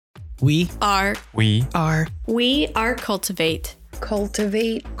We are cultivate.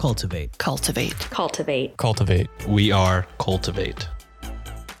 Cultivate. cultivate. Cultivate. Cultivate. Cultivate. We are cultivate.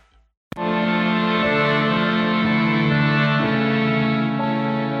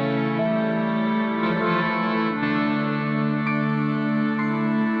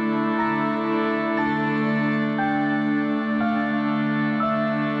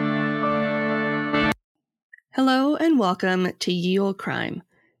 Hello and welcome to Ye Olde Crime,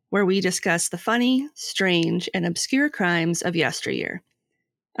 where we discuss the funny, strange, and obscure crimes of yesteryear.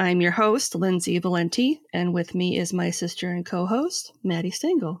 I'm your host, Lindsay Valenti, and with me is my sister and co-host, Maddie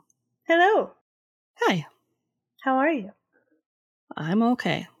Stengel. Hello. Hi. How are you? I'm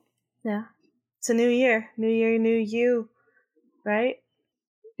okay. Yeah. It's a new year. New year, new you. Right?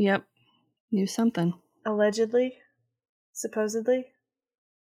 Yep. Knew something. Allegedly. Supposedly.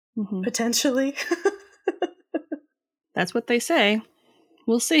 Mm-hmm. Potentially. That's what they say.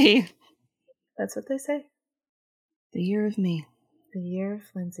 We'll see. That's what they say. The year of me. The year of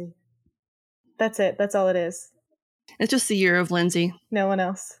Lindsay. That's it. That's all it is. It's just the year of Lindsay. No one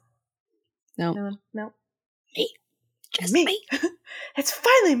else. No. No. Me. Just Me. me. It's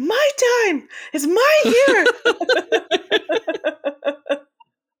finally my time. It's my year.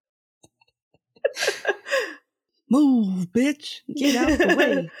 Move, bitch. Get out the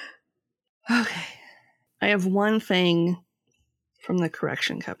way. Okay. I have one thing from the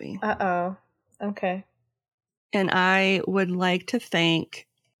correction cubby. Uh-oh. Okay. And I would like to thank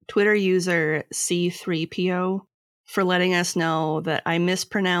Twitter user C3PO for letting us know that I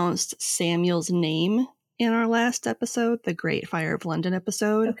mispronounced Samuel's name in our last episode, the Great Fire of London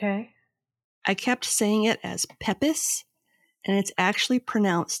episode. Okay. I kept saying it as Pepis, and it's actually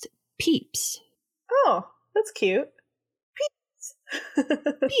pronounced Peeps. Oh, that's cute. Peeps.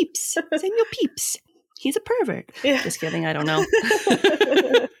 Peeps. Samuel Peeps. He's a pervert. Yeah. Just kidding. I don't know.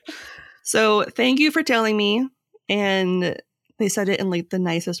 So thank you for telling me. And they said it in like the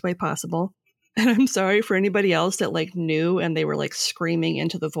nicest way possible. And I'm sorry for anybody else that like knew and they were like screaming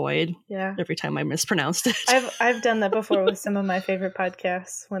into the void. Yeah. Every time I mispronounced it. I've done that before with some of my favorite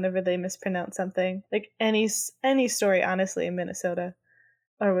podcasts. Whenever they mispronounce something, like any story, honestly, in Minnesota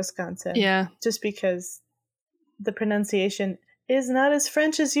or Wisconsin. Yeah. Just because the pronunciation is not as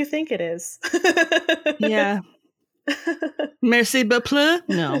French as you think it is. Yeah. Merci beaucoup?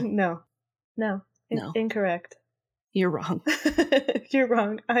 No. No. No. Incorrect. You're wrong. You're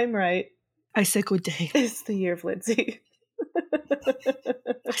wrong. I'm right. I say good day. It's the year of Lindsay.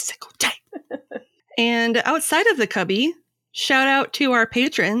 I say good day. And outside of the cubby, shout out to our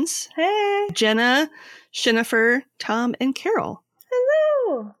patrons. Hey. Jenna, Shinnifer, Tom, and Carol.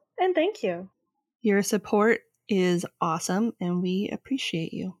 Hello. And thank you. Your support is awesome, and we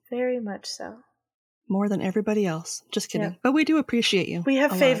appreciate you. Very much so. More than everybody else. Just kidding. Yeah. But we do appreciate you. We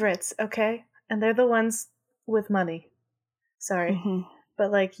have a lot. favorites, okay? And they're the ones with money. Sorry. Mm-hmm.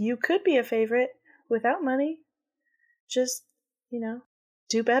 But, like, you could be a favorite without money. Just,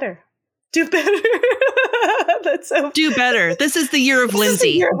 do better. Do better. That's so... Do better. This is the year of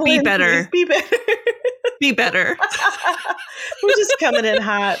Lindsay. Be better. Be better. Be better. We're just coming in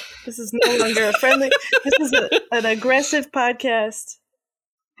hot. This is no longer a friendly... This is an aggressive podcast.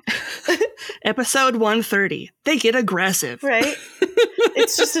 Episode 130. They get aggressive. Right?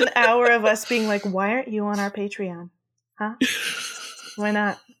 It's just an hour of us being like, why aren't you on our Patreon? Huh? Why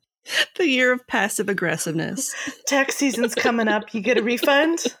not? The year of passive aggressiveness. Tax season's coming up. You get a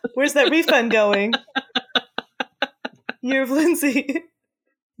refund? Where's that refund going? Year of Lindsay.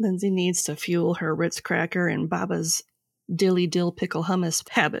 Lindsay needs to fuel her Ritz cracker and Baba's dilly dill pickle hummus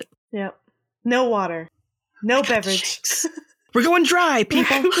habit. Yep. No water. No beverage. We're going dry,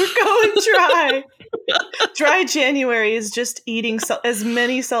 people. We're going dry. Dry January is just eating as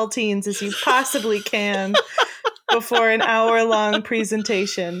many saltines as you possibly can before an hour-long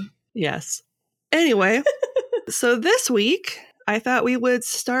presentation. Yes. Anyway, so this week, I thought we would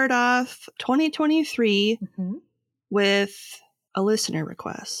start off 2023 with a listener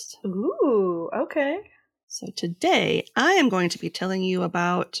request. Ooh, okay. So today, I am going to be telling you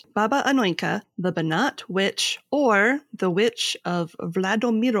about Baba Anujka, the Banat Witch, or the Witch of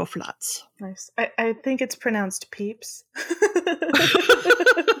Vladimiroflats. Nice. I think it's pronounced Peeps.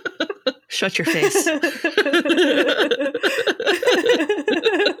 Shut your face.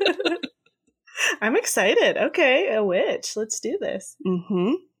 I'm excited. Okay, a witch. Let's do this.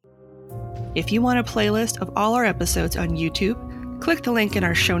 Mm-hmm. If you want a playlist of all our episodes on YouTube, click the link in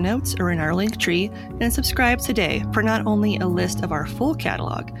our show notes or in our link tree and subscribe today for not only a list of our full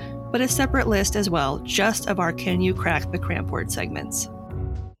catalog, but a separate list as well, just of our Can You Crack the Cramp Word segments.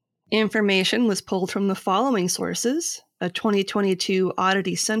 Information was pulled from the following sources: a 2022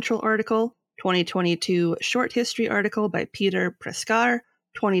 Oddity Central article, 2022 Short History article by Peter Preskar,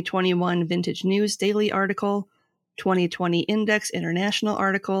 2021 Vintage News Daily article, 2020 Index International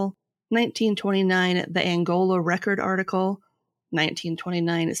article, 1929 The Angola Record article,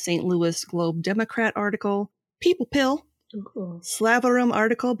 1929 St. Louis Globe Democrat article, People Pill, Ooh, Slavarum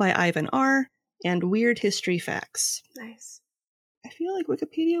article by Ivan R., and Weird History Facts. nice. I feel like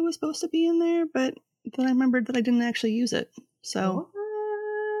Wikipedia was supposed to be in there, but then I remembered that I didn't actually use it. So,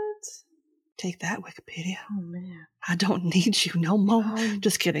 What? take that, Wikipedia. Oh, man. I don't need you no more.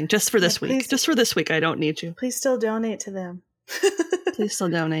 Just kidding. Just for this week. please- Just for this week, I don't need you. Please still donate to them. Please still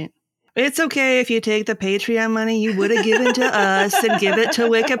donate. It's okay if you take the Patreon money you would have given to us and give it to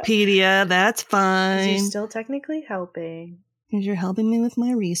Wikipedia. That's 'Cause fine. you're still technically helping. Because you're helping me with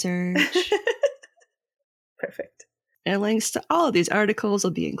my research. Perfect. And links to all of these articles will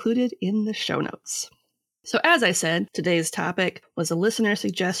be included in the show notes. So as I said, today's topic was a listener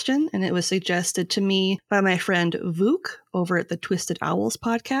suggestion, and it was suggested to me by my friend Vuk over at the Twisted Owls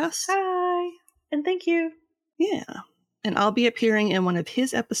podcast. Hi. And thank you. Yeah. And I'll be appearing in one of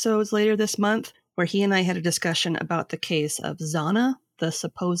his episodes later this month, where he and I had a discussion about the case of Zana, the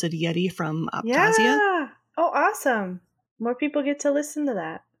supposed Yeti from Abkhazia. Yeah. Oh, awesome. More people get to listen to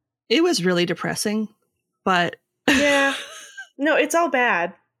that. It was really depressing, but Yeah. No, it's all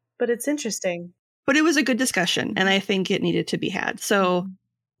bad, but it's interesting. but it was a good discussion, and I think it needed to be had. So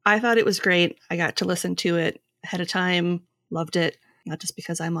I thought it was great. I got to listen to it ahead of time, loved it, not just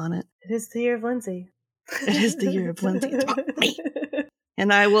because I'm on it. It is the year of Lindsay. It is the year of Lindsay. It's about me.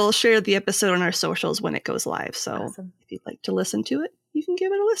 And I will share the episode on our socials when it goes live. So Awesome. if you'd like to listen to it, you can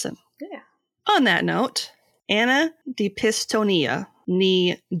give it a listen. Yeah. On that note, Anna de Pistonia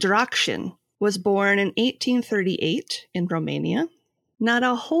nee Drakshin was born in 1838 in Romania. Not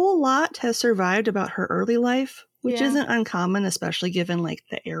a whole lot has survived about her early life, which Yeah. isn't uncommon, especially given like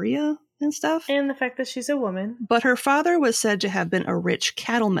the area and stuff. And the fact that she's a woman. But her father was said to have been a rich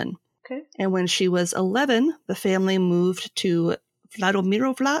cattleman. Okay. And when she was 11, the family moved to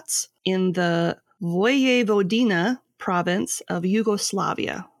Vladimirovlats in the Vojvodina province of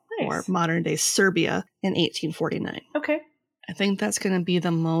Yugoslavia, or Nice. modern-day Serbia, in 1849. Okay. I think that's going to be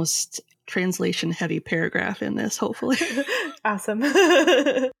the most translation-heavy paragraph in this, hopefully. Awesome.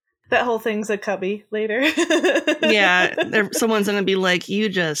 That whole thing's a cubby later. Yeah, someone's going to be like, you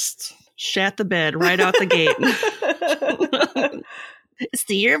just shat the bed right out the gate. It's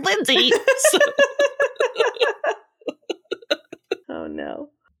the year of Lindsay. Oh, no.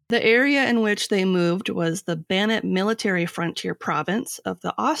 The area in which they moved was the Banat military frontier province of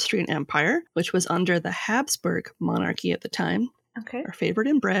the Austrian Empire, which was under the Habsburg monarchy at the time, Okay. our favorite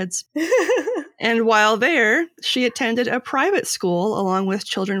inbreds. And while there, she attended a private school along with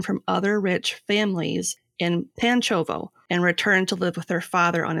children from other rich families in Pančevo and returned to live with her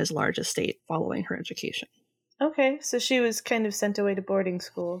father on his large estate following her education. Okay, so she was kind of sent away to boarding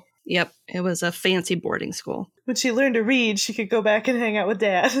school. Yep, it was a fancy boarding school. When she learned to read, she could go back and hang out with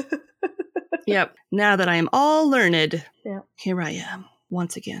Dad. Yep, now that I am all learned, Yeah. here I am,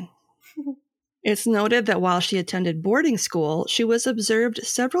 once again. It's noted that while she attended boarding school, she was observed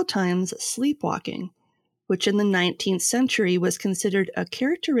several times sleepwalking, which in the 19th century was considered a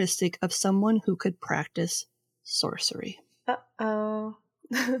characteristic of someone who could practice sorcery. Uh-oh.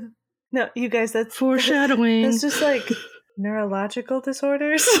 No, you guys, that's Foreshadowing. That's just like neurological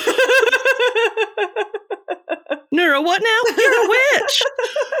disorders. Neuro, what now? You're a witch!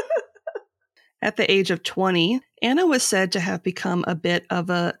 At the age of 20, Anna was said to have become a bit of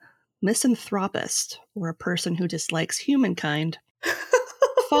a misanthropist, or a person who dislikes humankind,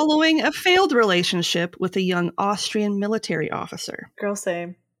 following a failed relationship with a young Austrian military officer. Girl,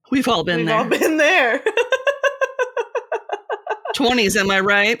 same. We've all been We've there. all been there. 20s, am I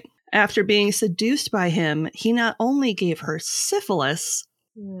right? After being seduced by him, he not only gave her syphilis,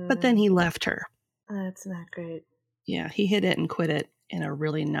 but then he left her. That's not great. Yeah, he hit it and quit it in a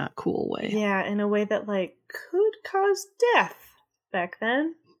really not cool way. Yeah, in a way that, like, could cause death back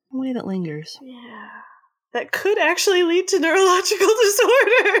then. A way that lingers. Yeah. That could actually lead to neurological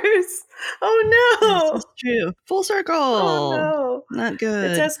disorders. Oh, no. This is true. Full circle. Oh, no. Not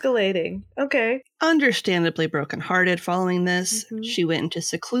good. It's escalating. Okay. Understandably brokenhearted following this, Mhm. she went into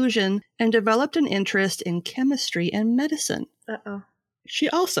seclusion and developed an interest in chemistry and medicine. Uh-oh. She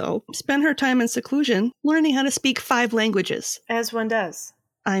also spent her time in seclusion learning how to speak 5 languages. As one does.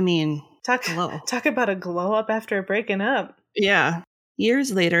 I mean, Talk about a glow up after breaking up. yeah.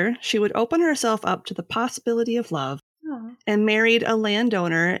 Years later, she would open herself up to the possibility of love Oh. and married a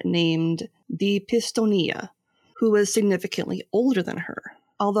landowner named de Pistonia, who was significantly older than her,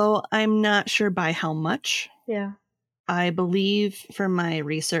 although I'm not sure by how much. Yeah. I believe from my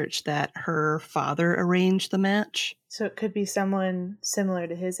research that her father arranged the match. So it could be someone similar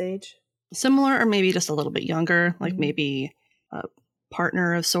to his age. Similar or maybe just a little bit younger, like Mhm. maybe a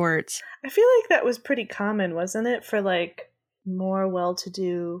partner of sorts. I feel like that was pretty common, wasn't it, for like more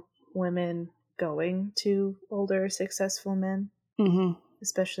well-to-do women going to older, successful men, Mm-hmm.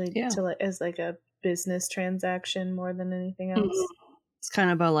 especially Yeah. to like as like a business transaction more than anything else. Mm-hmm. It's kind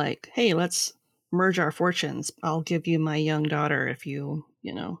of a like, hey, let's merge our fortunes. I'll give you my young daughter if you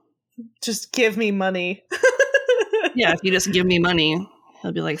know. Just give me money. Yeah, if you just give me money,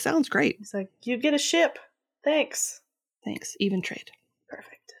 he'll be like, sounds great. It's like, you get a ship. Thanks. Thanks. Even trade.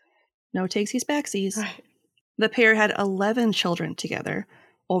 Perfect. No takesies backsies. Right. The pair had 11 children together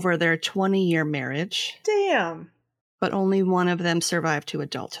over their 20-year marriage, Damn. but only one of them survived to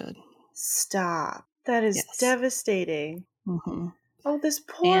adulthood. Stop. That is Yes. devastating. Mm-hmm. Oh, this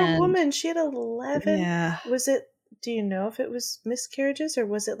poor woman. She had 11. Yeah. Do you know if it was miscarriages or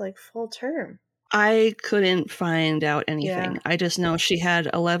was it like full term? I couldn't find out anything. Yeah. I just know she had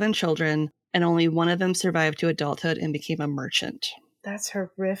 11 children and only one of them survived to adulthood and became a merchant. That's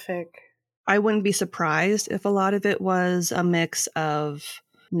horrific. I wouldn't be surprised if a lot of it was a mix of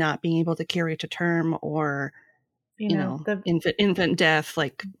not being able to carry to term or, infant death,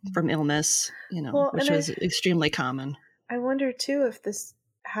 like from illness, which was extremely common. I wonder too if the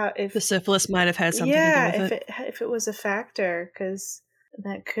syphilis might have had something to do with it. If it was a factor, because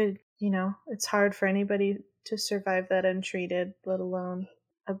that could, it's hard for anybody to survive that untreated, let alone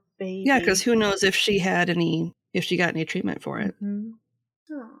a baby. Yeah, because who knows if she got any treatment for it. Mm-hmm.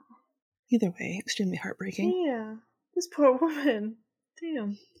 Oh. Either way, extremely heartbreaking. Yeah, this poor woman.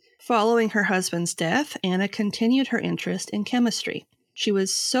 Damn. Following her husband's death, Anna continued her interest in chemistry. She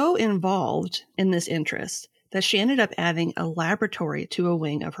was so involved in this interest that she ended up adding a laboratory to a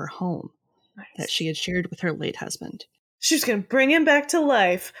wing of her home that she had shared with her late husband. She was going to bring him back to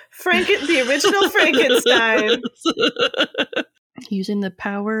life. The original Frankenstein. Using the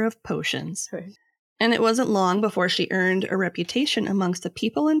power of potions. Right. And it wasn't long before she earned a reputation amongst the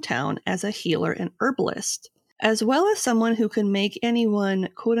people in town as a healer and herbalist, as well as someone who could make anyone,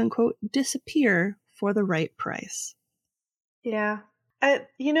 quote-unquote, disappear for the right price. Yeah.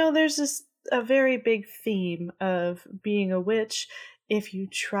 There's a very big theme of being a witch if you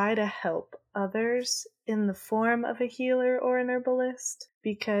try to help others in the form of a healer or an herbalist.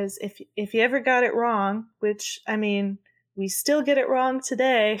 Because if you ever got it wrong, which, we still get it wrong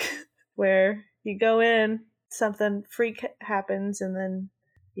today, where you go in, something freak happens, and then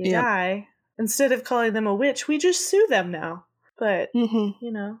you die. Instead of calling them a witch, we just sue them now. But,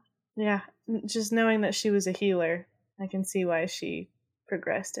 just knowing that she was a healer, I can see why she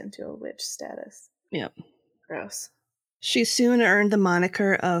progressed into a witch status. Yep. Gross. She soon earned the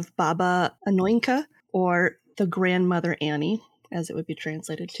moniker of Baba Anujka, or the Grandmother Annie, as it would be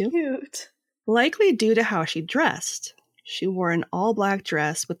translated to. Cute. Likely due to how she dressed. She wore an all-black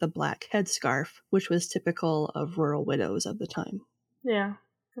dress with a black headscarf, which was typical of rural widows of the time. Yeah,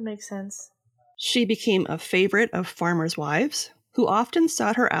 that makes sense. She became a favorite of farmers' wives, who often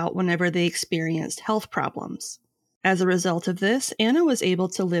sought her out whenever they experienced health problems. As a result of this, Anna was able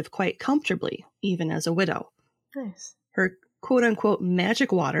to live quite comfortably, even as a widow. Nice. Her quote-unquote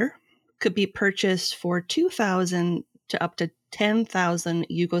magic water could be purchased for 2,000 to up to 10,000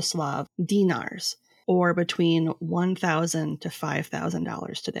 Yugoslav dinars, or between $1,000 to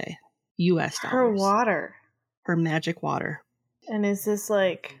 $5,000 today, US dollars. Her water. Her magic water. And is this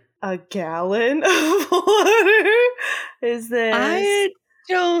like a gallon of water? Is this... I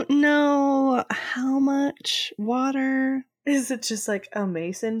don't know how much water. Is it just like a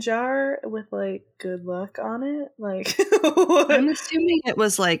mason jar with like good luck on it? Like, I'm assuming it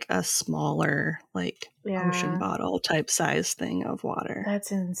was like a smaller, ocean bottle type size thing of water.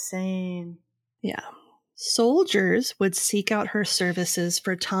 That's insane. Yeah. Soldiers would seek out her services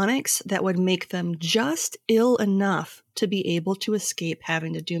for tonics that would make them just ill enough to be able to escape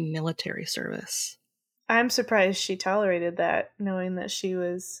having to do military service. I'm surprised she tolerated that, knowing that she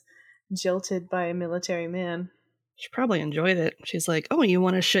was jilted by a military man. She probably enjoyed it. She's like, oh, you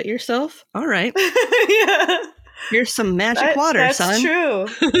want to shit yourself? All right. Yeah. Here's some magic water, son. That's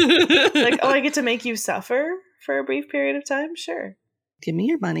true. Like, oh, I get to make you suffer for a brief period of time? Sure. Give me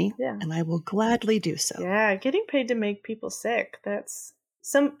your money, and I will gladly do so. Yeah, getting paid to make people sick. That's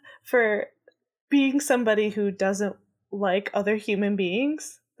for being somebody who doesn't like other human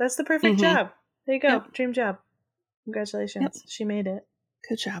beings. That's the perfect job. There you go. Yep. Dream job. Congratulations. Yep. She made it.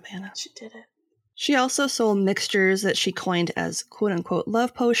 Good job, Hannah. She did it. She also sold mixtures that she coined as quote-unquote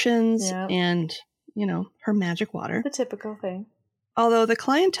love potions and, her magic water. The typical thing. Although the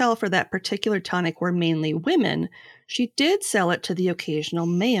clientele for that particular tonic were mainly women, she did sell it to the occasional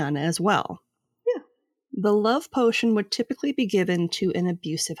man as well. Yeah. The love potion would typically be given to an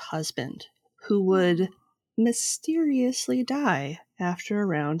abusive husband who would mysteriously die after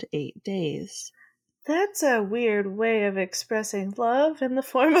around 8 days. That's a weird way of expressing love in the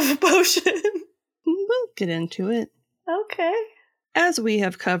form of a potion. We'll get into it. Okay. As we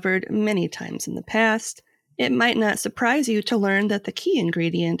have covered many times in the past, it might not surprise you to learn that the key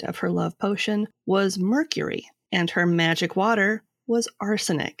ingredient of her love potion was mercury, and her magic water was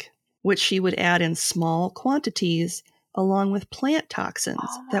arsenic, which she would add in small quantities along with plant toxins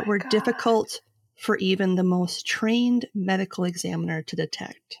that were difficult for even the most trained medical examiner to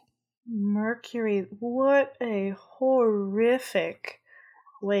detect. Mercury, what a horrific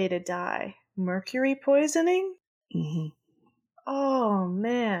way to die. Mercury poisoning? Mm-hmm. Oh,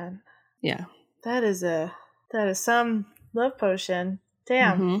 man. Yeah. That is some love potion.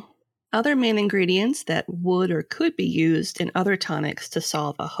 Damn. Mm-hmm. Other main ingredients that would or could be used in other tonics to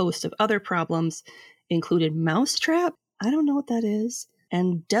solve a host of other problems included mousetrap, I don't know what that is,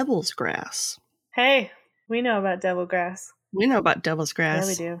 and devil's grass. Hey, we know about devil grass. We know about devil's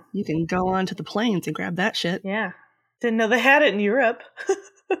grass. Yeah, we do. You can go onto the plains and grab that shit. Yeah. Didn't know they had it in Europe.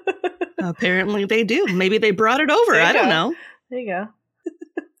 Apparently they do. Maybe they brought it over. I don't know. There you go.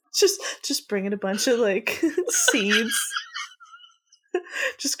 just bringing a bunch of like seeds.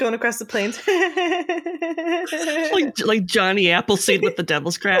 Just going across the plains. like Johnny Appleseed with the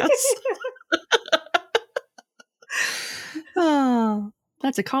devil's grass. Oh,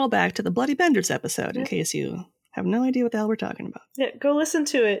 that's a callback to the Bloody Benders episode, in case you have no idea what the hell we're talking about. Yeah, go listen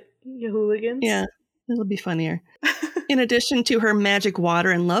to it, you hooligans. Yeah, it'll be funnier. In addition to her magic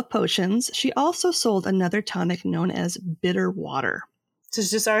water and love potions, she also sold another tonic known as bitter water. So it's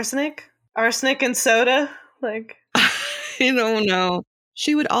just arsenic? Arsenic and soda? Like, I don't know.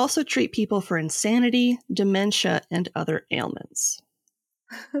 She would also treat people for insanity, dementia, and other ailments.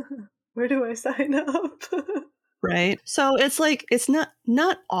 Where do I sign up? Right? So it's like, it's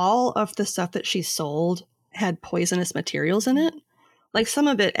not all of the stuff that she sold had poisonous materials in it. Like some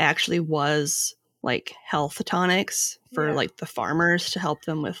of it actually was like health tonics for like the farmers to help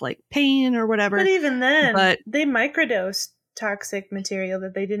them with like pain or whatever. But even then, they microdosed toxic material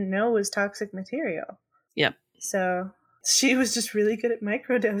that they didn't know was toxic material. Yep. So she was just really good at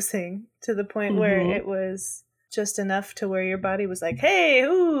microdosing to the point where it was just enough to where your body was like, hey,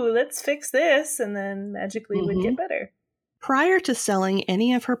 ooh, let's fix this, and then magically would get better. Prior to selling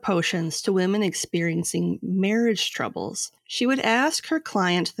any of her potions to women experiencing marriage troubles, she would ask her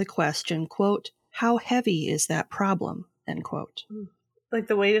client the question, quote, how heavy is that problem, end quote. Like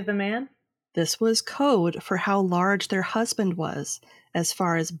the weight of the man? This was code for how large their husband was as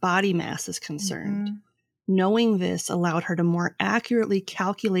far as body mass is concerned. Knowing this allowed her to more accurately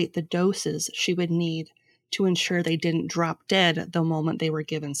calculate the doses she would need to ensure they didn't drop dead the moment they were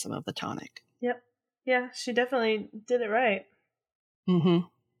given some of the tonic. Yep. Yeah, she definitely did it right.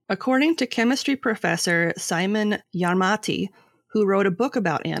 According to chemistry professor Simon Yarmati, who wrote a book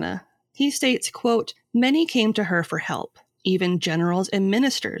about Anna, he states, quote, many came to her for help, even generals and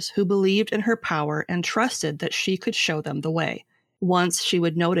ministers who believed in her power and trusted that she could show them the way. Once she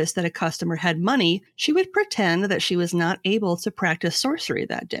would notice that a customer had money, she would pretend that she was not able to practice sorcery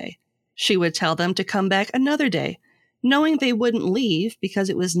that day. She would tell them to come back another day, knowing they wouldn't leave because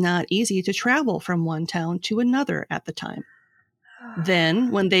it was not easy to travel from one town to another at the time.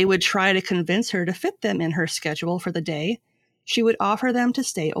 Then, when they would try to convince her to fit them in her schedule for the day, she would offer them to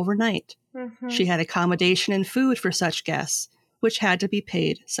stay overnight. She had accommodation and food for such guests, which had to be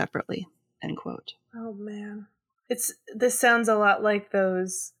paid separately, end quote. Oh, man. This sounds a lot like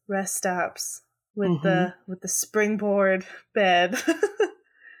those rest stops with the springboard bed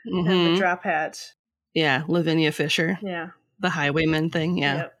and the drop hatch. Yeah, Lavinia Fisher. Yeah. The highwayman thing,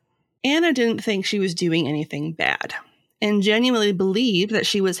 yeah. Yep. Anna didn't think she was doing anything bad and genuinely believed that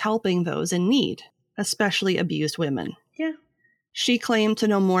she was helping those in need, especially abused women. Yeah. She claimed to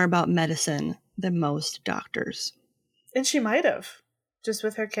know more about medicine than most doctors. And she might have, just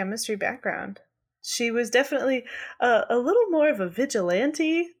with her chemistry background. She was definitely a little more of a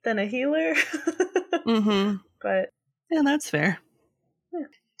vigilante than a healer. But yeah, that's fair. Yeah.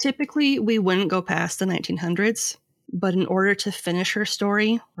 Typically, we wouldn't go past the 1900s, but in order to finish her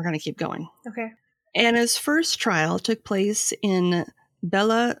story, we're going to keep going. Okay. Anna's first trial took place in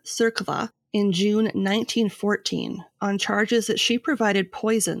Bela Crkva in June 1914 on charges that she provided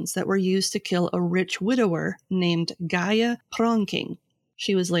poisons that were used to kill a rich widower named Gaia Pronking.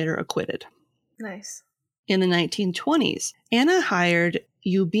 She was later acquitted. Nice. In the 1920s, Anna hired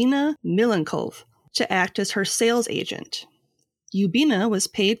Eubina Milenkov to act as her sales agent. Yubina was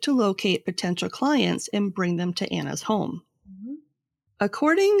paid to locate potential clients and bring them to Anna's home. Mhm.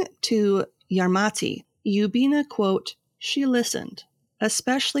 According to Yarmati, Yubina, quote, she listened,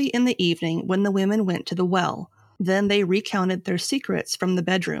 especially in the evening when the women went to the well. Then they recounted their secrets from the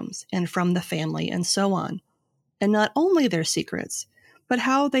bedrooms and from the family and so on. And not only their secrets, but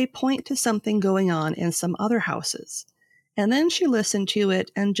how they point to something going on in some other houses. And then she listened to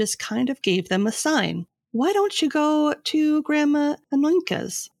it and just kind of gave them a sign. Why don't you go to Grandma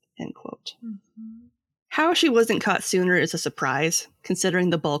Anujka's? End quote. Mhm. How she wasn't caught sooner is a surprise, considering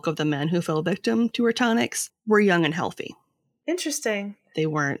the bulk of the men who fell victim to her tonics were young and healthy. Interesting. They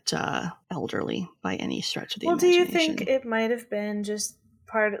weren't elderly by any stretch of the Well, do imagination. you think it might have been just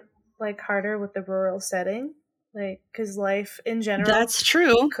harder with the rural setting? Like, because life in general That's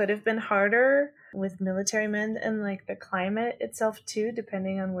true. could have been harder with military men and, like, the climate itself, too,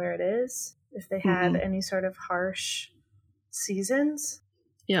 depending on where it is. If they had any sort of harsh seasons.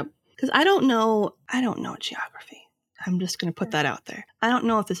 Yep. Because I don't know geography. I'm just going to put that out there. I don't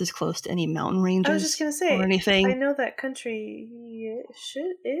know if this is close to any mountain ranges I was just going to say, or anything. I know that country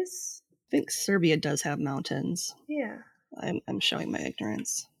is. I think Serbia does have mountains. Yeah. I'm showing my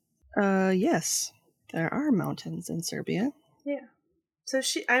ignorance. Yes, there are mountains in Serbia. Yeah. So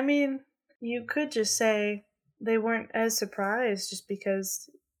you could just say they weren't as surprised just because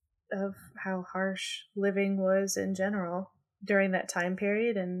of how harsh living was in general during that time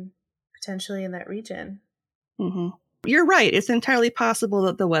period and potentially in that region. Mm-hmm. You're right. It's entirely possible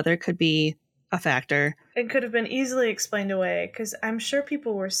that the weather could be a factor. It could have been easily explained away because I'm sure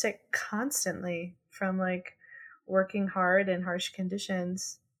people were sick constantly from, like, working hard in harsh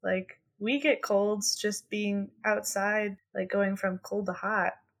conditions. Like, we get colds just being outside, like going from cold to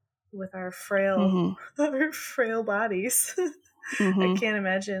hot with our frail bodies. I can't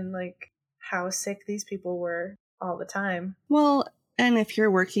imagine, like, how sick these people were all the time. Well, and if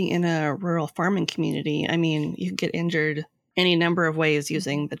you're working in a rural farming community, I mean, you can get injured any number of ways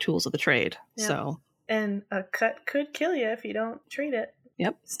using the tools of the trade. Yeah. So, and a cut could kill you if you don't treat it.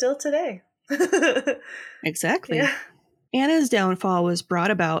 Yep. Still today. Exactly. Yeah. Anna's downfall was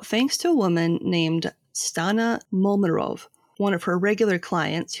brought about thanks to a woman named Stana Momirov, one of her regular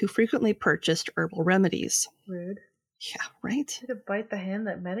clients who frequently purchased herbal remedies. Rude. Yeah, right? You could bite the hand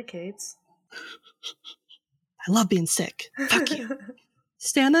that medicates. I love being sick. Fuck you.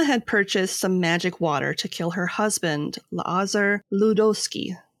 Stana had purchased some magic water to kill her husband, Lazar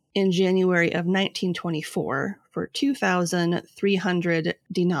Ludowski, in January of 1924 for 2,300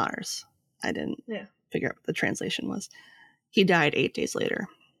 dinars. I didn't figure out what the translation was. He died 8 days later.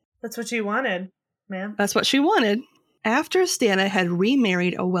 That's what you wanted, ma'am. That's what she wanted. After Stana had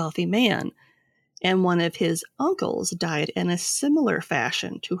remarried a wealthy man, and one of his uncles died in a similar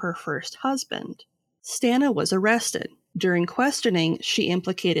fashion to her first husband, Stana was arrested. During questioning, she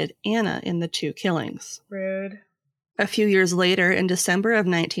implicated Anna in the two killings. Rude. A few years later, in December of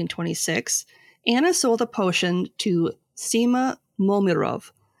 1926, Anna sold a potion to Sima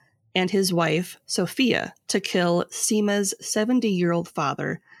Momirov and his wife, Sophia, to kill Sima's 70-year-old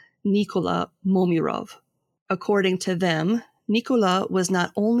father, Nikola Momirov. According to them, Nikola was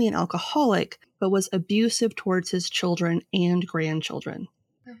not only an alcoholic, but was abusive towards his children and grandchildren.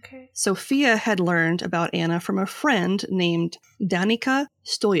 Okay. Sophia had learned about Anna from a friend named Danica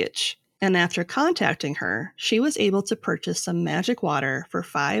Stojic, and after contacting her, she was able to purchase some magic water for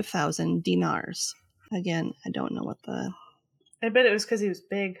 5,000 dinars. Again, I don't know what the... I bet it was because he was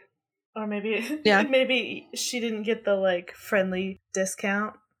big. Or maybe maybe she didn't get the, like, friendly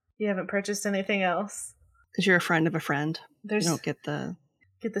discount. You haven't purchased anything else. Because you're a friend of a friend. You don't get the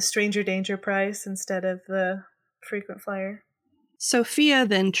stranger danger price instead of the frequent flyer. Sophia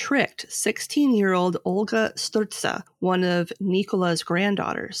then tricked 16-year-old Olga Sturza, one of Nikola's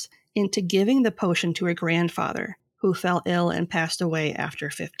granddaughters, into giving the potion to her grandfather, who fell ill and passed away after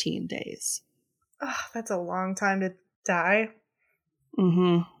 15 days. Oh, that's a long time to die.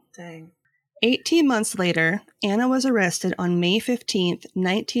 Mm-hmm. Dang. 18 months later, Anna was arrested on May 15th,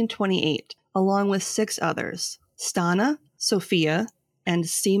 1928, along with 6 others: Stana, Sophia, and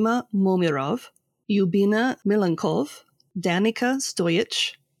Sima Momirov, Yubina Milankov, Danica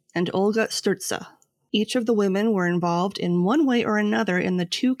Stojic, and Olga Sturza. Each of the women were involved in one way or another in the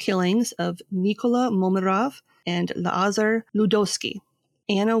 2 killings of Nikola Momirov and Lazar Ludowski.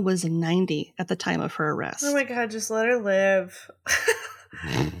 Anna was 90 at the time of her arrest. Oh my god, just let her live.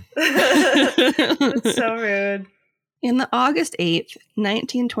 That's so rude. In the August 8th,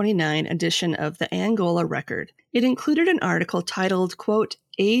 1929 edition of the Angola Record, it included an article titled, quote,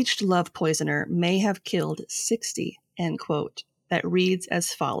 "Aged Love Poisoner May Have Killed 60, end quote, that reads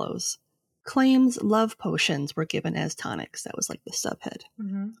as follows. claims love potions were given as tonics. That was like the subhead.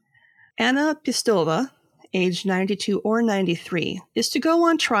 Mm-hmm. Anna Pistova, aged 92 or 93, is to go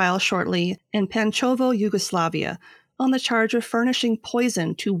on trial shortly in Pančevo, Yugoslavia, on the charge of furnishing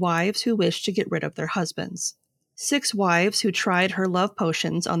poison to wives who wished to get rid of their husbands. 6 wives who tried her love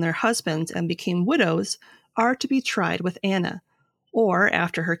potions on their husbands and became widows are to be tried with Anna, or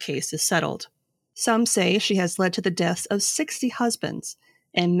after her case is settled. Some say she has led to the deaths of 60 husbands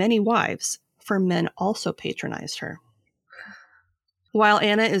and many wives, for men also patronized her. While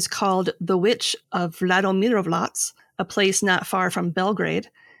Anna is called the Witch of Vladimirovlac, a place not far from Belgrade,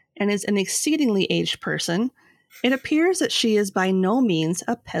 and is an exceedingly aged person, it appears that she is by no means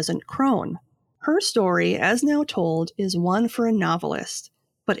a peasant crone. Her story, as now told, is one for a novelist,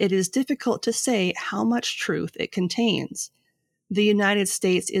 but it is difficult to say how much truth it contains. The United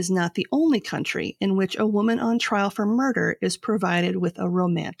States is not the only country in which a woman on trial for murder is provided with a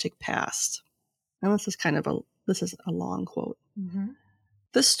romantic past. And this is a long quote. Mm-hmm.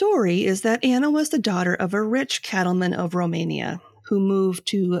 The story is that Anna was the daughter of a rich cattleman of Romania who moved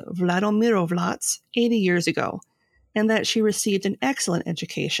to Vladimirovlac 80 years ago, and that she received an excellent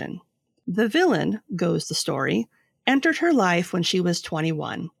education. The villain, goes the story, entered her life when she was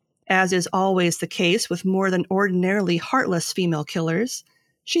 21. As is always the case with more than ordinarily heartless female killers,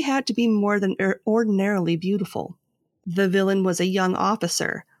 she had to be more than ordinarily beautiful. The villain was a young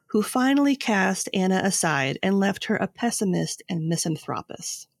officer who finally cast Anna aside and left her a pessimist and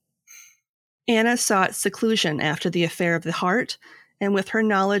misanthropist. Anna sought seclusion after the affair of the heart, and with her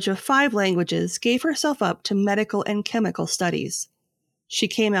knowledge of 5 languages, gave herself up to medical and chemical studies. She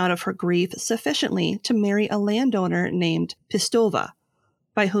came out of her grief sufficiently to marry a landowner named Pistova,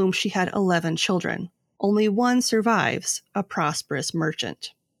 by whom she had 11 children. Only one survives, a prosperous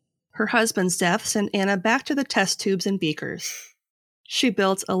merchant. Her husband's death sent Anna back to the test tubes and beakers. She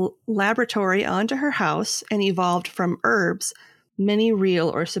built a laboratory onto her house and evolved from herbs many real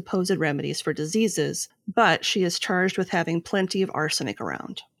or supposed remedies for diseases, but she is charged with having plenty of arsenic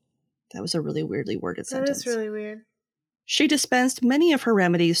around. That was a really weirdly worded sentence. That is really weird. She dispensed many of her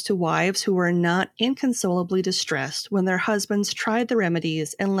remedies to wives who were not inconsolably distressed when their husbands tried the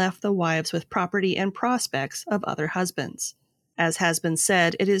remedies and left the wives with property and prospects of other husbands. As has been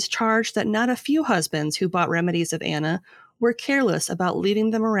said, it is charged that not a few husbands who bought remedies of Anna were careless about leaving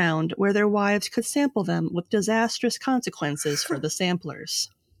them around where their wives could sample them with disastrous consequences for the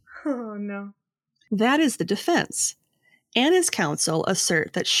samplers. Oh, no. That is the defense. Anna's counsel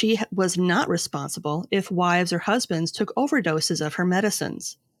assert that she was not responsible if wives or husbands took overdoses of her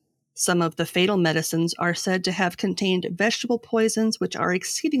medicines. Some of the fatal medicines are said to have contained vegetable poisons which are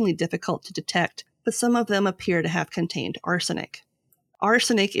exceedingly difficult to detect, but some of them appear to have contained arsenic.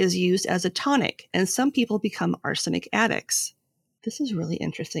 Arsenic is used as a tonic, and some people become arsenic addicts. This is really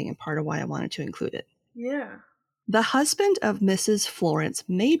interesting and part of why I wanted to include it. Yeah. The husband of Mrs. Florence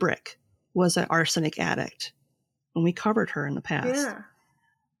Maybrick was an arsenic addict, and we covered her in the past. Yeah.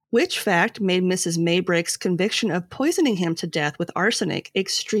 Which fact made Mrs. Maybrick's conviction of poisoning him to death with arsenic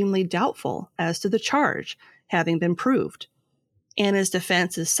extremely doubtful as to the charge having been proved. Anna's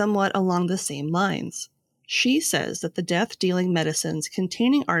defense is somewhat along the same lines. She says that the death-dealing medicines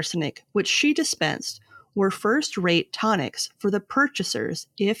containing arsenic, which she dispensed, were first-rate tonics for the purchasers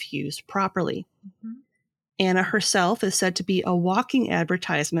if used properly. Mm-hmm. Anna herself is said to be a walking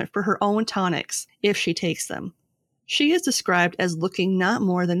advertisement for her own tonics if she takes them. She is described as looking not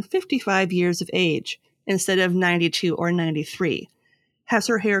more than 55 years of age instead of 92 or 93, has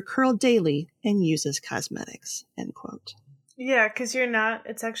her hair curled daily, and uses cosmetics, end quote. Yeah, because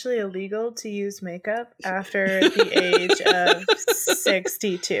it's actually illegal to use makeup after the age of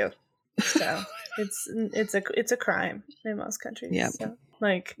 62. So it's a crime in most countries. Yep. So,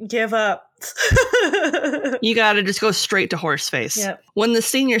 give up. You gotta just go straight to horse face. Yep. When the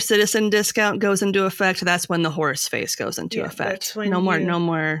senior citizen discount goes into effect, that's when the horse face goes into effect. No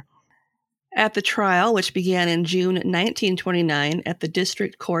more. At the trial, which began in June 1929 at the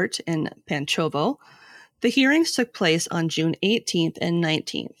district court in Pančevo, the hearings took place on June 18th and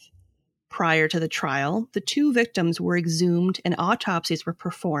 19th. Prior to the trial, the 2 victims were exhumed and autopsies were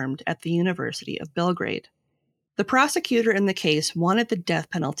performed at the University of Belgrade. The prosecutor in the case wanted the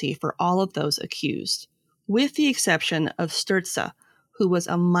death penalty for all of those accused, with the exception of Sturza, who was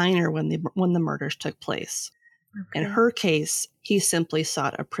a minor when the murders took place. Okay. In her case, he simply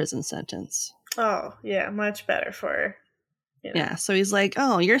sought a prison sentence. Oh, yeah, much better for her. Yeah, so he's like,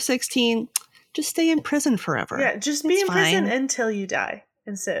 oh, you're 16, just stay in prison forever. Yeah, just be in prison until you die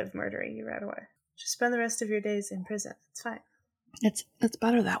instead of murdering you right away. Just spend the rest of your days in prison. It's fine. It's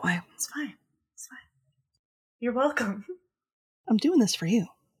better that way. It's fine. It's fine. You're welcome. I'm doing this for you.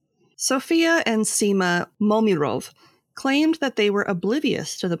 Sofia and Sima Momirov claimed that they were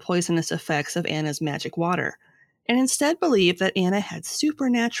oblivious to the poisonous effects of Anna's magic water, and instead believed that Anna had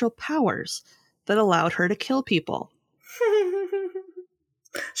supernatural powers that allowed her to kill people.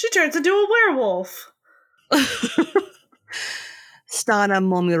 She turns into a werewolf. Stana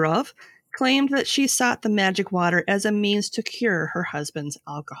Momirov claimed that she sought the magic water as a means to cure her husband's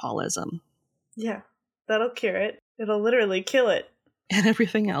alcoholism. Yeah, that'll cure it. It'll literally kill it. And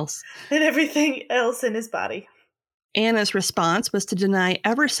everything else. And everything else in his body. Anna's response was to deny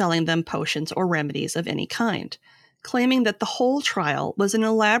ever selling them potions or remedies of any kind, claiming that the whole trial was an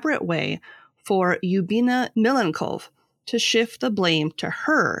elaborate way for Yubina Milenkov to shift the blame to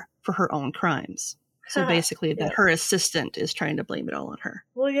her for her own crimes. So basically that her assistant is trying to blame it all on her.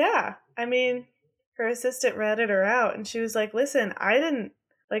 Well, yeah. I mean, her assistant ratted her out and she was like, listen, I didn't,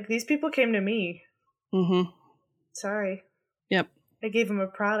 like, these people came to me. Mm-hmm. Sorry. Yep. I gave him a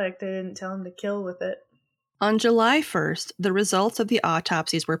product. I didn't tell him to kill with it. On July 1st, the results of the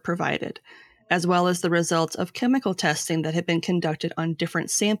autopsies were provided, as well as the results of chemical testing that had been conducted on different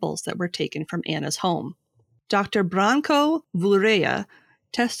samples that were taken from Anna's home. Dr. Branko Vurea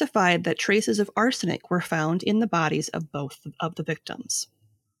testified that traces of arsenic were found in the bodies of both of the victims.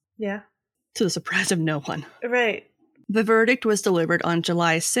 Yeah. To the surprise of no one. Right. The verdict was delivered on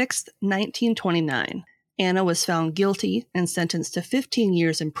July 6, 1929. Anna was found guilty and sentenced to 15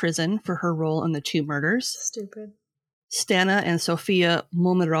 years in prison for her role in the two murders. Stupid. Stana and Sofia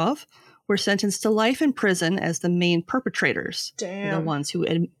Momirov were sentenced to life in prison as the main perpetrators. Damn. The ones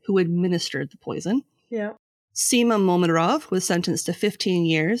who administered the poison. Yeah. Sima Momirov was sentenced to 15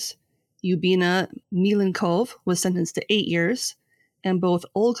 years. Yubina Milenkov was sentenced to 8 years. And both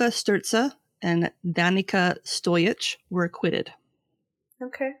Olga Sturza and Danica Stoyich were acquitted.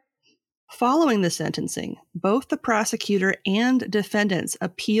 Okay. Following the sentencing, both the prosecutor and defendants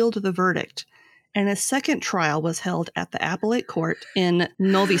appealed the verdict, and a second trial was held at the appellate court in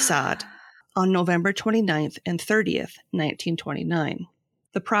Novi Sad on November 29th and 30th, 1929.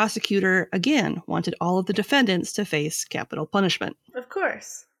 The prosecutor, again, wanted all of the defendants to face capital punishment. Of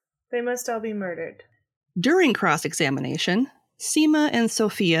course. They must all be murdered. During cross-examination, Sima and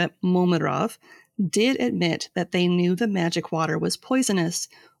Sofia Momirov did admit that they knew the magic water was poisonous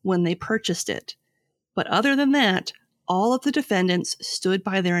when they purchased it. But other than that, all of the defendants stood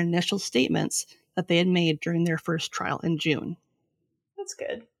by their initial statements that they had made during their first trial in June. That's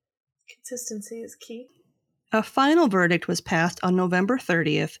good. Consistency is key. A final verdict was passed on November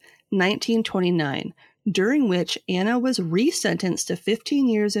 30th, 1929, during which Anna was resentenced to 15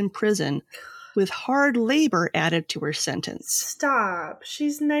 years in prison with hard labor added to her sentence. Stop.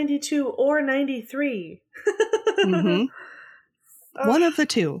 She's 92 or 93. Mm-hmm. One of the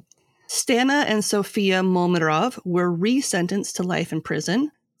two. Stana and Sofia Momirov were resentenced to life in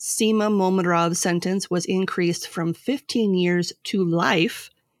prison. Sima Momirov's sentence was increased from 15 years to life.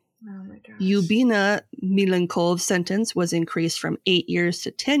 Oh my gosh. Yubina Milenkov's sentence was increased from 8 years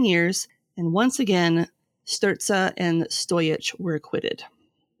to 10 years. And once again, Sturza and Stoyich were acquitted.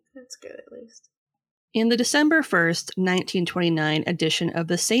 That's good, at least. In the December 1st, 1929 edition of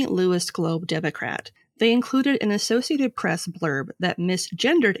the St. Louis Globe-Democrat, they included an Associated Press blurb that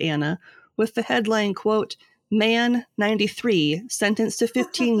misgendered Anna with the headline, quote, "Man, 93, sentenced to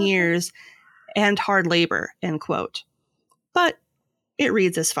 15 years and hard labor," end quote. But it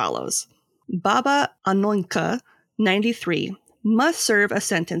reads as follows. Baba Anujka, 93, must serve a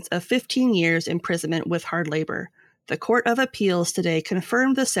sentence of 15 years imprisonment with hard labor. The Court of Appeals today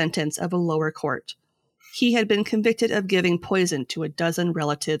confirmed the sentence of a lower court. He had been convicted of giving poison to a dozen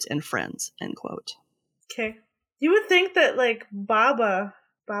relatives and friends, end quote. Okay. You would think that, like, Baba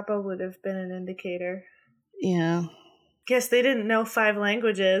would have been an indicator. Yeah. Guess they didn't know 5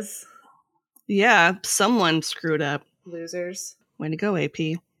 languages. Yeah, someone screwed up. Losers. Way to go,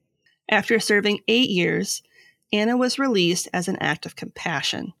 AP. After serving 8 years, Anna was released as an act of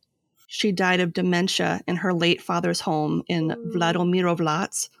compassion. She died of dementia in her late father's home in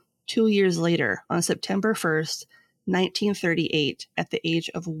Vladimirovlats 2 years later on September 1st, 1938, at the age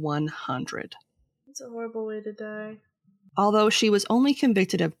of 100. It's a horrible way to die. Although she was only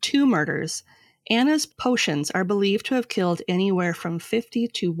convicted of 2 murders, Anna's potions are believed to have killed anywhere from 50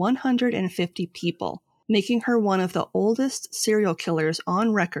 to 150 people, making her one of the oldest serial killers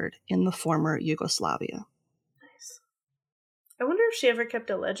on record in the former Yugoslavia. Nice. I wonder if she ever kept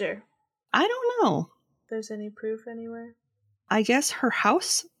a ledger. I don't know. If there's any proof anywhere. I guess her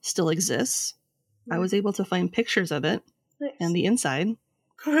house still exists. I was able to find pictures of it. Nice. And the inside.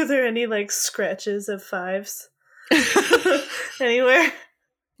 Were there any, like, scratches of 5s anywhere?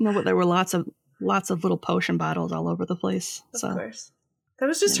 No, but there were lots of little potion bottles all over the place. Of So course. That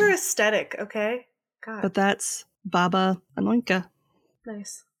was just her aesthetic, okay? God. But that's Baba Anujka.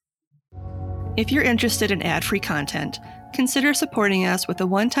 Nice. If you're interested in ad-free content, consider supporting us with a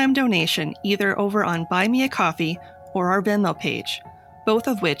one-time donation either over on Buy Me a Coffee or our Venmo page, both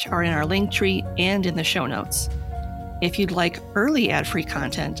of which are in our link tree and in the show notes. If you'd like early ad-free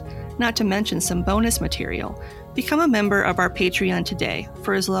content, not to mention some bonus material, become a member of our Patreon today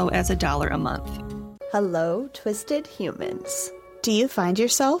for as low as $1 a month. Hello, Twisted Humans. Do you find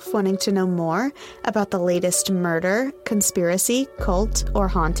yourself wanting to know more about the latest murder, conspiracy, cult, or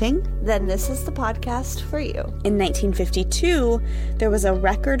haunting? Then this is the podcast for you. In 1952, there was a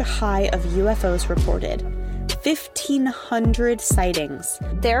record high of UFOs reported. 1,500 sightings.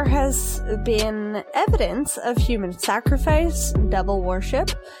 There has been evidence of human sacrifice, devil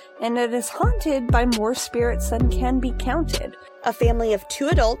worship, and it is haunted by more spirits than can be counted. A family of 2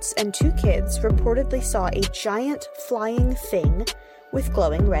 adults and 2 kids reportedly saw a giant flying thing with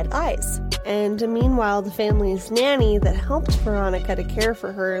glowing red eyes. And meanwhile, the family's nanny that helped Veronica to care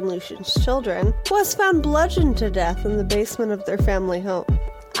for her and Lucian's children was found bludgeoned to death in the basement of their family home.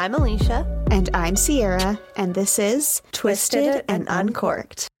 I'm Alicia. And I'm Sierra, and this is Twisted and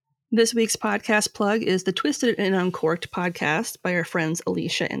Uncorked. This week's podcast plug is the Twisted and Uncorked podcast by our friends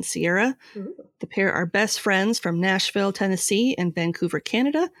Alicia and Sierra. Ooh. The pair are best friends from Nashville, Tennessee and Vancouver,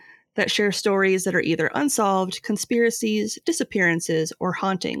 Canada, that share stories that are either unsolved, conspiracies, disappearances, or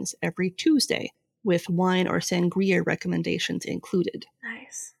hauntings every Tuesday, with wine or sangria recommendations included.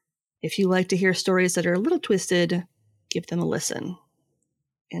 Nice. If you like to hear stories that are a little twisted, give them a listen.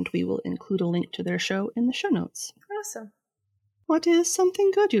 And we will include a link to their show in the show notes. Awesome. What is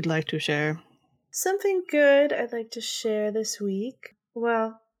something good you'd like to share? Something good I'd like to share this week.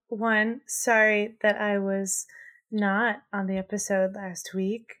 Well, one, sorry that I was not on the episode last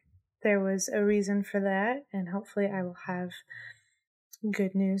week. There was a reason for that, and hopefully I will have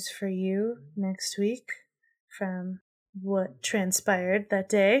good news for you next week from what transpired that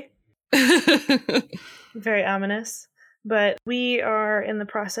day. Very ominous. But we are in the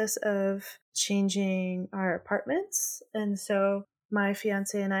process of changing our apartments. And so my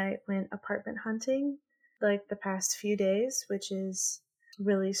fiance and I went apartment hunting like the past few days, which is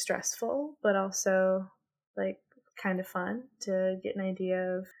really stressful, but also like kind of fun to get an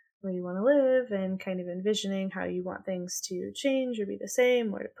idea of where you want to live and kind of envisioning how you want things to change or be the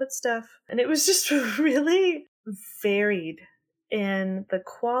same, where to put stuff. And it was just really varied in the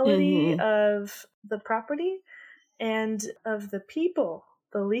quality of the property and of the people,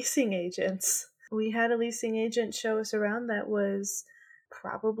 the leasing agents. We had a leasing agent show us around that was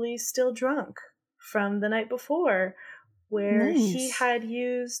probably still drunk from the night before, where he had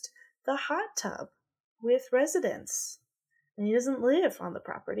used the hot tub with residents. And he doesn't live on the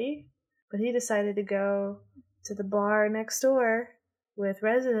property, but he decided to go to the bar next door with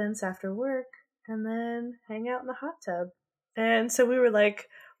residents after work and then hang out in the hot tub. And so we were like,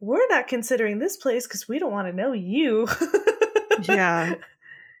 we're not considering this place because we don't want to know you. Yeah.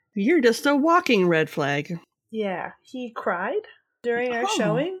 You're just a walking red flag. Yeah. He cried during our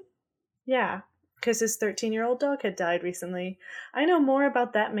showing. Yeah. Because his 13-year-old dog had died recently. I know more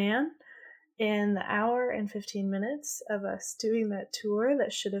about that man in the hour and 15 minutes of us doing that tour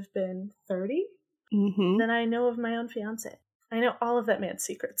that should have been 30 than I know of my own fiance. I know all of that man's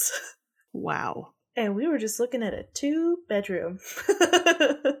secrets. Wow. And we were just looking at a 2-bedroom.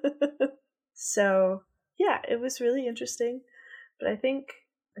 So, yeah, it was really interesting. But I think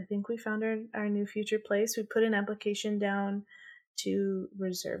we found our new future place. We put an application down to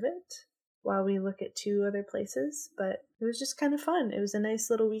reserve it while we look at 2 other places. But it was just kind of fun. It was a nice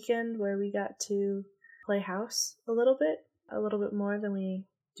little weekend where we got to play house a little bit more than we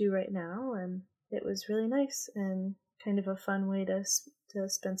do right now. And it was really nice and kind of a fun way to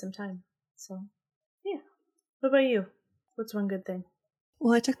spend some time. So, yeah. What about you? What's one good thing?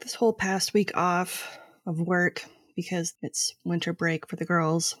 Well, I took this whole past week off of work because it's winter break for the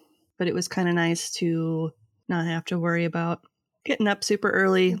girls, but it was kind of nice to not have to worry about getting up super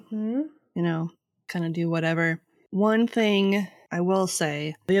early, kind of do whatever. One thing I will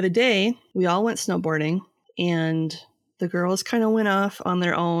say, the other day, we all went snowboarding, and the girls kind of went off on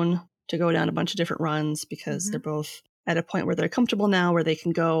their own to go down a bunch of different runs because they're both at a point where they're comfortable now where they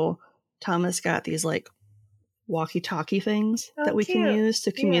can go. Thomas got these like walkie-talkie things that we can use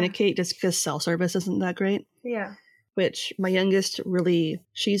to communicate just because cell service isn't that great. Yeah. Which my youngest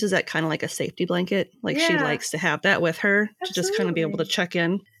she uses that kind of like a safety blanket. Like she likes to have that with her to just kind of be able to check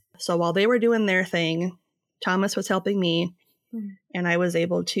in. So while they were doing their thing, Thomas was helping me and I was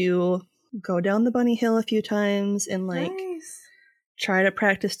able to go down the bunny hill a few times and try to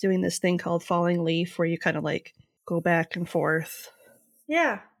practice doing this thing called falling leaf where you kind of like go back and forth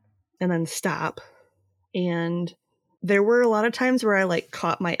Yeah. and then stop. And there were a lot of times where I like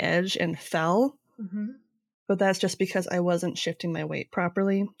caught my edge and fell, but that's just because I wasn't shifting my weight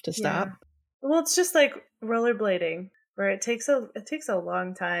properly to stop. Yeah. Well, it's just like rollerblading, where it takes a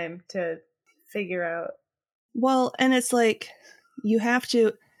long time to figure out. Well, and it's like you have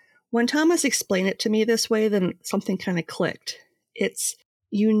to, when Thomas explained it to me this way, then something kind of clicked. It's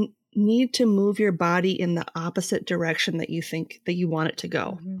you need to move your body in the opposite direction that you think that you want it to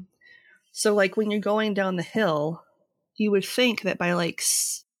go. So like when you're going down the hill, you would think that by like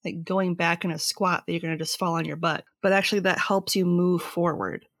going back in a squat that you're going to just fall on your butt. But actually that helps you move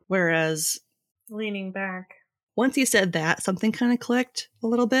forward. Whereas leaning back. Once he said that, something kind of clicked a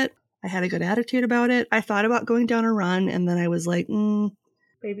little bit. I had a good attitude about it. I thought about going down a run, and then I was like,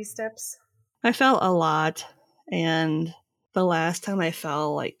 baby steps. I fell a lot. And the last time I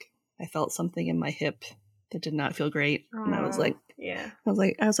fell, like I felt something in my hip that did not feel great. And I was like,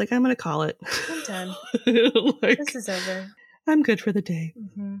 I'm going to call it. I'm done. This is over. I'm good for the day.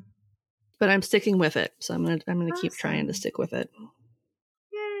 But I'm sticking with it. So I'm going to keep trying to stick with it.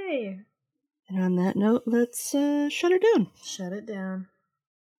 Yay. And on that note, let's shut her down. Shut it down.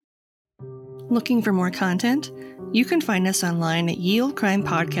 Looking for more content? You can find us online at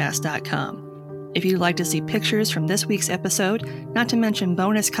yieldcrimepodcast.com. If you'd like to see pictures from this week's episode, not to mention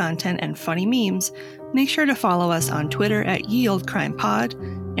bonus content and funny memes, make sure to follow us on Twitter at yieldcrimepod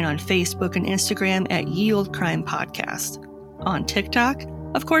and on Facebook and Instagram at yieldcrimepodcast. On TikTok?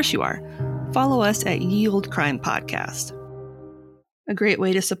 Of course you are. Follow us at yieldcrimepodcast. A great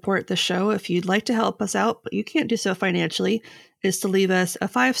way to support the show if you'd like to help us out, but you can't do so financially, is to leave us a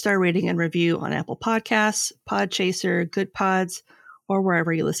 5-star rating and review on Apple Podcasts, Podchaser, Good Pods, or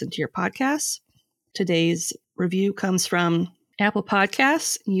wherever you listen to your podcasts. Today's review comes from Apple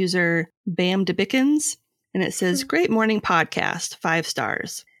Podcasts, user Bam DeBickens, and it says, "Great morning podcast, 5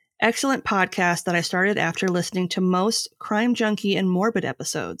 stars. Excellent podcast that I started after listening to most Crime Junkie and Morbid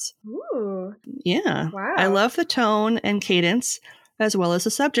episodes." Ooh. Yeah. Wow. I love the tone and cadence, as well as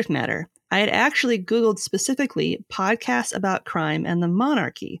the subject matter. I had actually Googled specifically podcasts about crime and the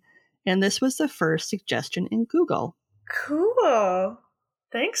monarchy, and this was the first suggestion in Google. Cool.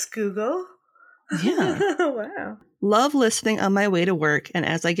 Thanks, Google. Yeah. Wow. Love listening on my way to work and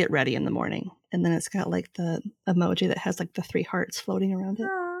as I get ready in the morning. And then it's got like the emoji that has like the 3 hearts floating around it.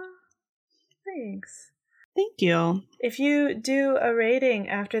 Aww. Thanks. Thank you. If you do a rating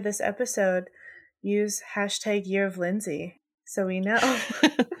after this episode, use hashtag Year of Lindsay so we know.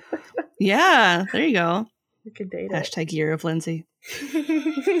 Yeah, there you go. We can date hashtag Year of Lindsay.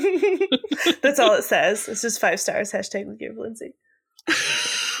 That's all it says. It's just 5 stars. Hashtag Year of Lindsay.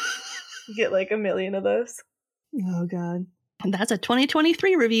 You get like 1 million of those. Oh, God. And that's a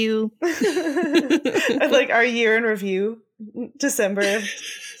 2023 review. Like our year in review, December.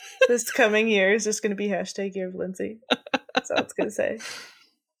 This coming year is just going to be hashtag Year of Lindsay. That's all it's going to say.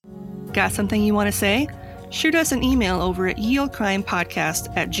 Got something you want to say? Shoot us an email over at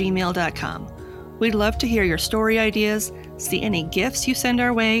yieldcrimepodcast@gmail.com. We'd love to hear your story ideas, see any gifts you send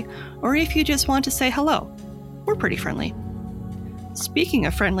our way, or if you just want to say hello. We're pretty friendly. Speaking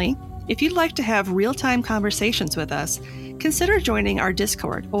of friendly, if you'd like to have real-time conversations with us, consider joining our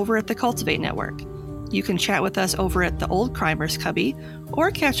Discord over at the Cultivate Network. You can chat with us over at the Old Crimers Cubby, or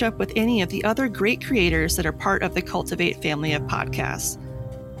catch up with any of the other great creators that are part of the Cultivate family of podcasts.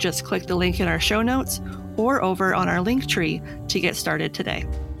 Just click the link in our show notes or over on our link tree to get started today.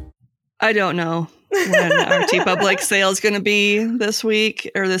 I don't know when our TeePublic sale is going to be this week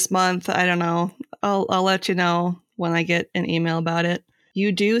or this month. I don't know. I'll let you know when I get an email about it.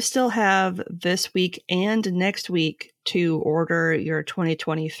 You do still have this week and next week to order your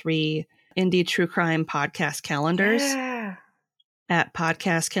 2023 Indie True Crime podcast calendars at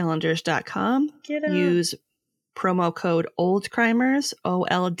podcastcalendars.com. Use promo code OLDCRIMERS,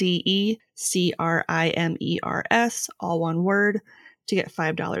 OLDECRIMERS, all one word, to get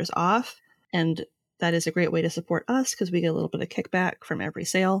 $5 off. And that is a great way to support us because we get a little bit of kickback from every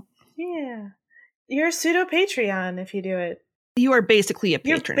sale. Yeah. You're a pseudo Patreon if you do it. You are basically a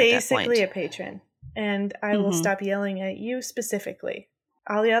patron. You're basically a patron. And I will stop yelling at you specifically.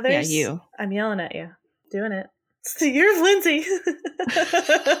 All the others, yeah, you. I'm yelling at you. Doing it. It's the Year of Lindsay.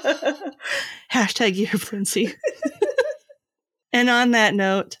 Hashtag Year of Lindsay. And on that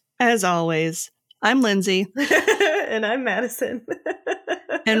note, as always, I'm Lindsay. And I'm Madison.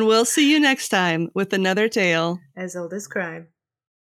 And we'll see you next time with another tale as old as crime.